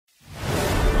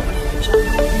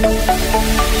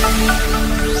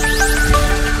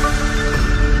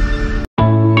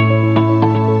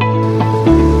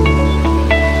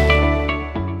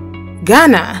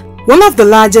Ghana, one of the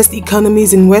largest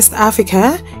economies in West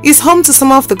Africa, is home to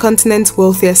some of the continent's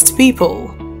wealthiest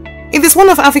people. It is one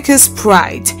of Africa's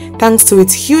pride thanks to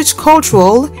its huge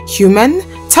cultural, human,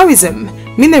 tourism,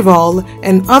 mineral,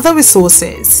 and other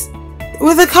resources.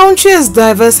 With a country as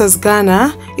diverse as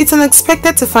Ghana, it's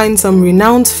unexpected to find some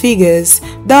renowned figures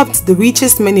dubbed the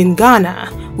richest men in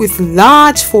Ghana with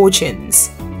large fortunes.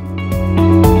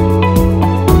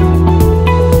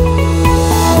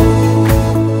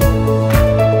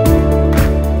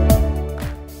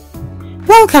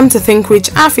 Welcome to Think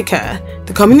Rich Africa,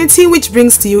 the community which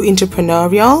brings to you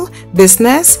entrepreneurial,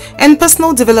 business, and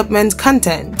personal development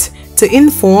content to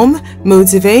inform,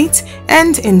 motivate,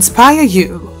 and inspire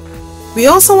you. We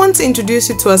also want to introduce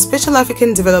you to our Special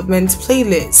African Development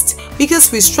playlist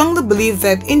because we strongly believe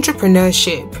that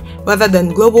entrepreneurship, rather than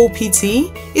global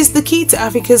PT, is the key to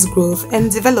Africa's growth and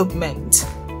development.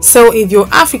 So if you're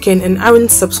African and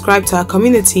aren't subscribed to our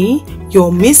community,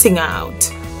 you're missing out.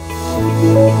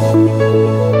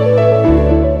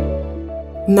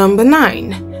 Number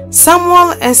 9.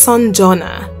 Samuel Esson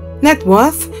Jonah, net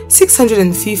worth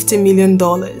 $650 million.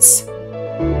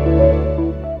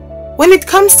 When it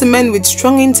comes to men with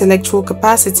strong intellectual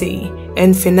capacity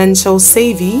and financial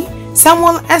savvy,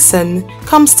 Samuel Esson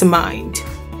comes to mind.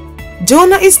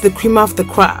 Jonah is the cream of the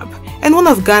crop and one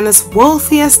of Ghana's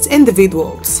wealthiest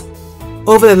individuals.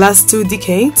 Over the last 2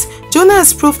 decades, Jonah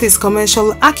has proved his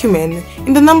commercial acumen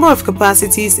in the number of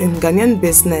capacities in Ghanaian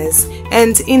business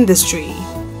and industry.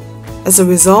 As a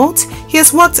result, he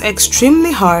has worked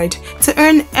extremely hard to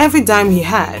earn every dime he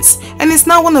has and is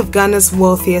now one of Ghana's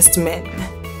wealthiest men.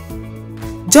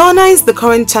 Jonah is the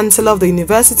current Chancellor of the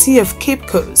University of Cape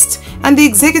Coast and the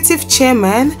executive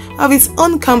chairman of his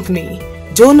own company,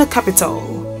 Jonah Capital.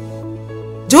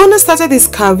 Jonah started his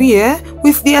career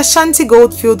with the Ashanti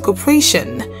Goldfield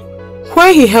Corporation,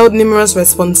 where he held numerous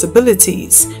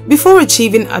responsibilities before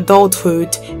achieving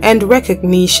adulthood and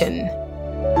recognition.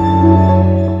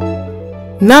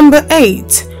 Number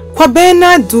 8.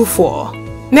 Kwabena Duffuor,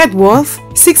 net worth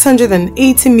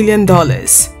 $680 million.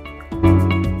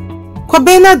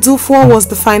 Kwabena Duffuor was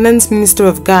the finance minister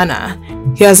of Ghana.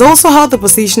 He has also held the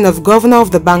position of governor of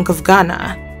the Bank of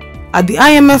Ghana. At the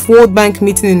IMF World Bank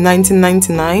meeting in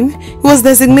 1999, he was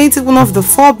designated one of the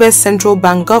 4 best central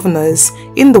bank governors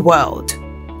in the world.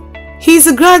 He is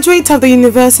a graduate of the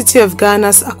University of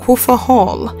Ghana's Akufo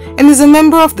Hall and is a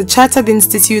member of the Chartered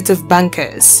Institute of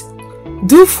Bankers.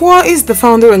 Duffuor is the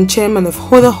founder and chairman of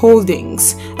Hoda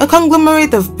Holdings, a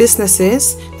conglomerate of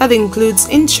businesses that includes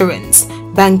insurance,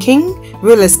 banking,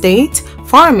 real estate,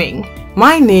 farming,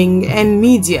 mining, and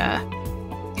media.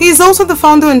 He is also the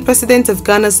founder and president of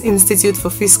Ghana's Institute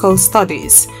for Fiscal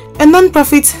Studies, a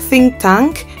non-profit think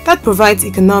tank that provides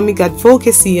economic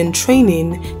advocacy and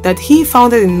training that he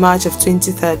founded in March of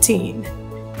 2013.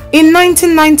 In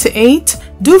 1998,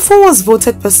 Duffuor was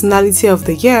voted Personality of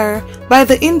the Year by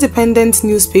the Independent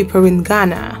newspaper in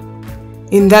Ghana.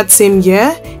 In that same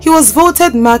year, he was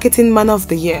voted Marketing Man of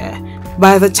the Year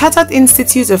by the Chartered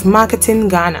Institute of Marketing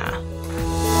Ghana.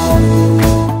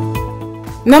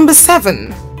 Number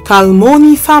 7.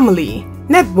 Kalmoni family,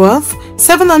 net worth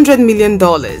 $700 million.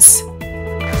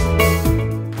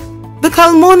 The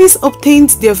Kalmonis obtained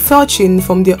their fortune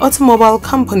from their automobile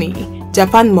company,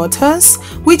 Japan Motors,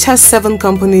 which has 7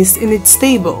 companies in its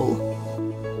stable.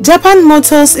 Japan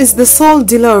Motors is the sole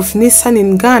dealer of Nissan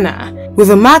in Ghana,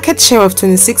 with a market share of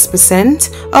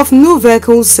 26% of new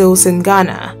vehicle sales in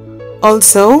Ghana.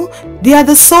 Also, they are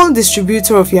the sole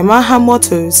distributor of Yamaha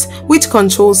Motors, which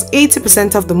controls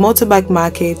 80% of the motorbike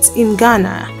market in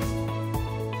Ghana.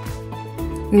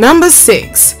 Number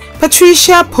 6.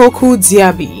 Patricia Poku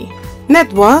Diaby,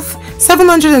 net worth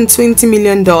 $720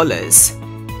 million.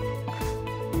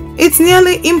 It's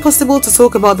nearly impossible to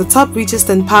talk about the top richest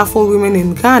and powerful women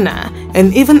in Ghana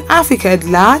and even Africa at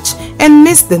large and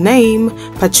miss the name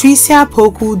Patricia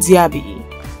Poku Diaby.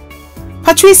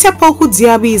 Patricia Poku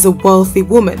Diaby is a wealthy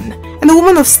woman and a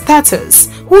woman of status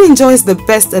who enjoys the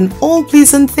best and all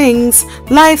pleasant things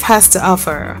life has to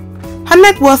offer. Her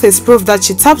net worth is proof that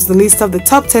she tops the list of the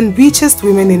top 10 richest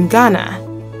women in Ghana.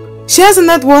 She has a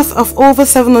net worth of over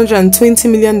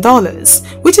 $720 million,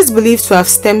 which is believed to have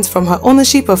stemmed from her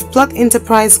ownership of Plot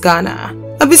Enterprise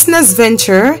Ghana, a business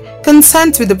venture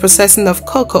concerned with the processing of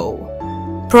cocoa.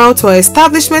 Prior to her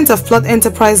establishment of Plot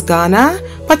Enterprise Ghana,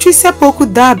 Patricia Poku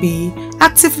Diaby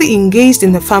actively engaged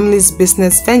in her family's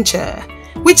business venture,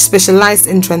 which specialized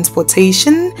in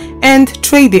transportation and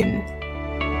trading.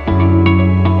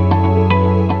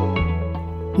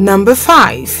 Number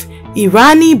 5.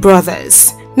 Irani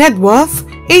brothers, net worth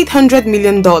 $800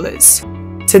 million.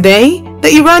 Today, the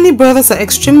Irani brothers are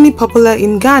extremely popular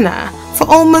in Ghana. For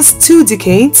almost 2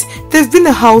 decades, they've been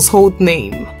a household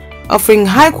name, offering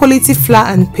high-quality flour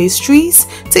and pastries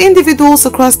to individuals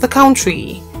across the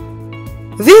country.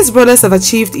 These brothers have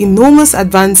achieved enormous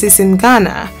advances in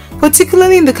Ghana,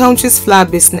 particularly in the country's flour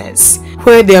business,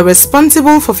 where they are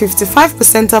responsible for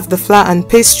 55% of the flour and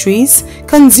pastries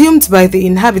consumed by the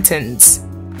inhabitants.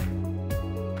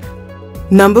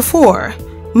 Number 4.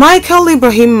 Michael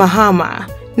Ibrahim Mahama,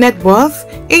 net worth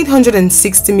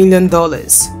 $860 million.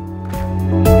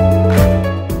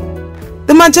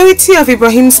 The majority of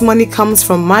Ibrahim's money comes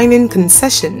from mining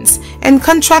concessions and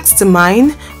contracts to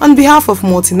mine on behalf of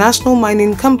multinational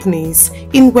mining companies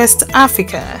in West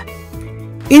Africa.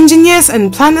 Engineers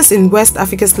and planners in West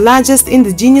Africa's largest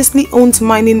indigenously owned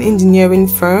mining engineering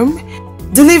firm,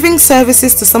 delivering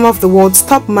services to some of the world's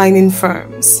top mining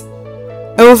firms.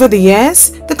 Over the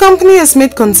years, the company has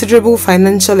made considerable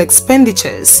financial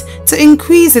expenditures to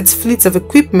increase its fleet of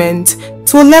equipment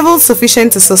to a level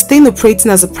sufficient to sustain operating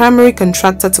as a primary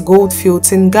contractor to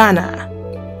goldfields in Ghana.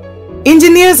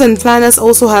 Engineers and planners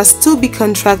also has 2 big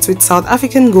contracts with South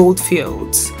African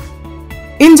goldfields.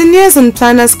 Engineers and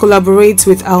planners collaborate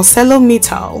with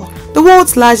ArcelorMittal, the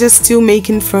world's largest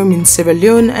steel-making firm in Sierra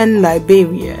Leone and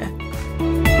Liberia.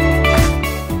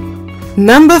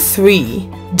 Number 3.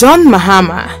 John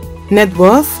Mahama, net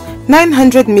worth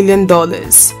 $900 million. John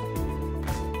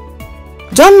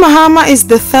Mahama is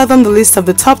the 3rd on the list of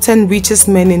the top 10 richest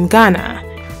men in Ghana.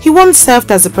 He once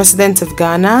served as the president of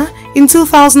Ghana in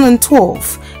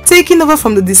 2012, taking over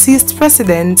from the deceased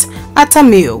president, Atta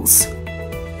Mills.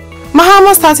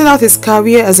 Mahama started out his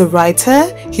career as a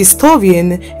writer,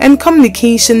 historian, and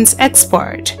communications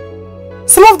expert.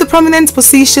 Some of the prominent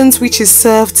positions which he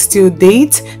served till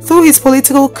date through his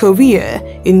political career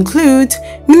include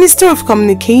Minister of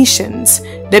Communications,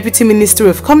 Deputy Minister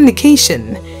of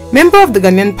Communication, Member of the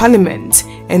Ghanaian Parliament,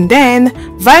 and then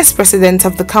Vice President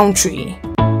of the country.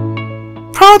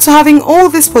 Proud to having all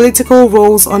these political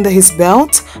roles under his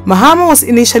belt, Mahama was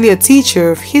initially a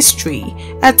teacher of history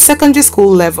at secondary school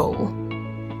level.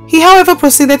 He, however,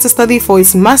 proceeded to study for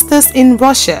his master's in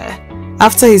Russia.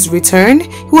 After his return,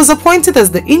 he was appointed as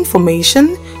the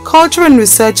Information, Culture and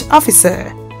Research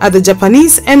Officer at the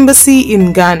Japanese Embassy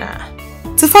in Ghana.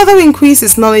 To further increase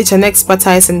his knowledge and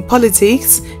expertise in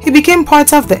politics, he became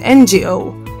part of the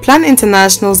NGO, Plan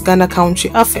International's Ghana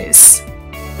Country Office.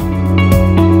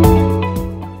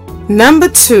 Number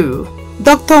 2.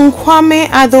 Dr. Kwame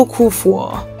Addo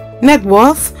Kufuor, net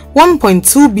worth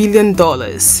 $1.2 billion.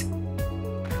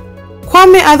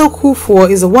 Kwame Addo Kufuor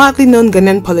is a widely known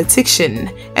Ghanaian politician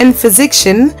and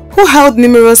physician who held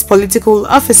numerous political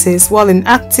offices while in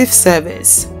active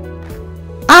service.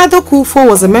 Addo Kufuor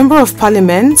was a member of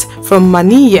parliament from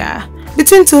Mania.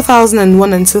 Between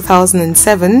 2001 and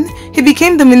 2007, he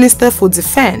became the Minister for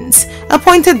Defense,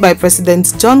 appointed by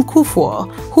President John Kufuor,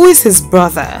 who is his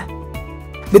brother.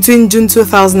 Between June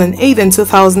 2008 and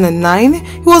 2009,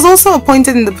 he was also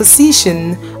appointed in the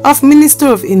position of Minister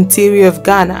of Interior of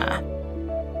Ghana.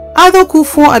 Addo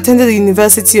Kufuor attended the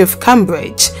University of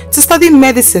Cambridge to study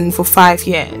medicine for 5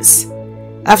 years.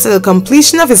 After the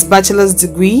completion of his bachelor's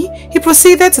degree, he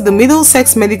proceeded to the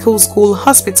Middlesex Medical School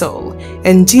Hospital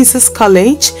and Jesus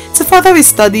College to further his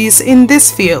studies in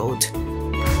this field.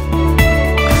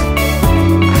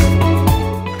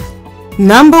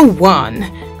 Number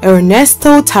 1.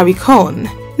 Ernesto Taricon,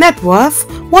 net worth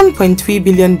 $1.3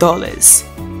 billion.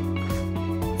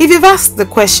 If you've asked the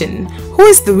question, who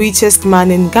is the richest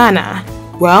man in Ghana?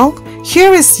 Well,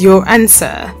 here is your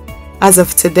answer. As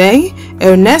of today,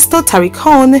 Ernesto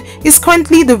Taricon is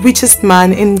currently the richest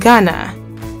man in Ghana.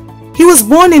 He was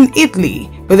born in Italy,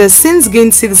 but has since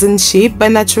gained citizenship by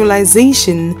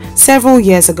naturalization several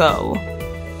years ago.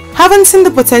 Having seen the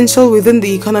potential within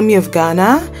the economy of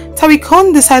Ghana,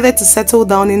 Taricon decided to settle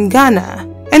down in Ghana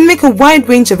and make a wide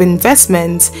range of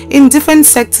investments in different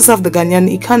sectors of the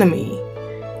Ghanaian economy.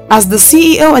 As the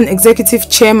CEO and executive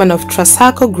chairman of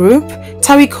Trasaco Group,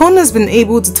 Taricon has been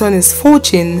able to turn his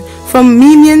fortune from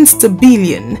millions to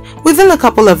billion within a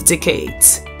couple of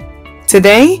decades.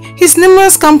 Today, his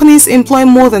numerous companies employ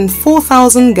more than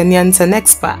 4,000 Ghanaians and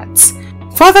expats,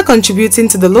 further contributing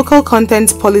to the local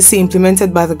content policy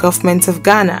implemented by the government of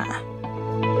Ghana.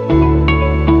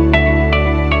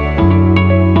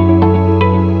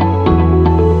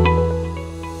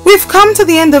 We've come to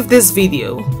the end of this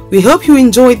video. We hope you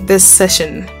enjoyed this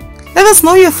session. Let us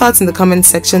know your thoughts in the comment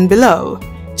section below.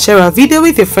 Share our video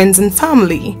with your friends and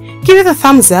family, give it a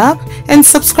thumbs up, and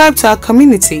subscribe to our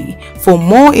community for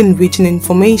more enriching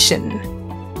information.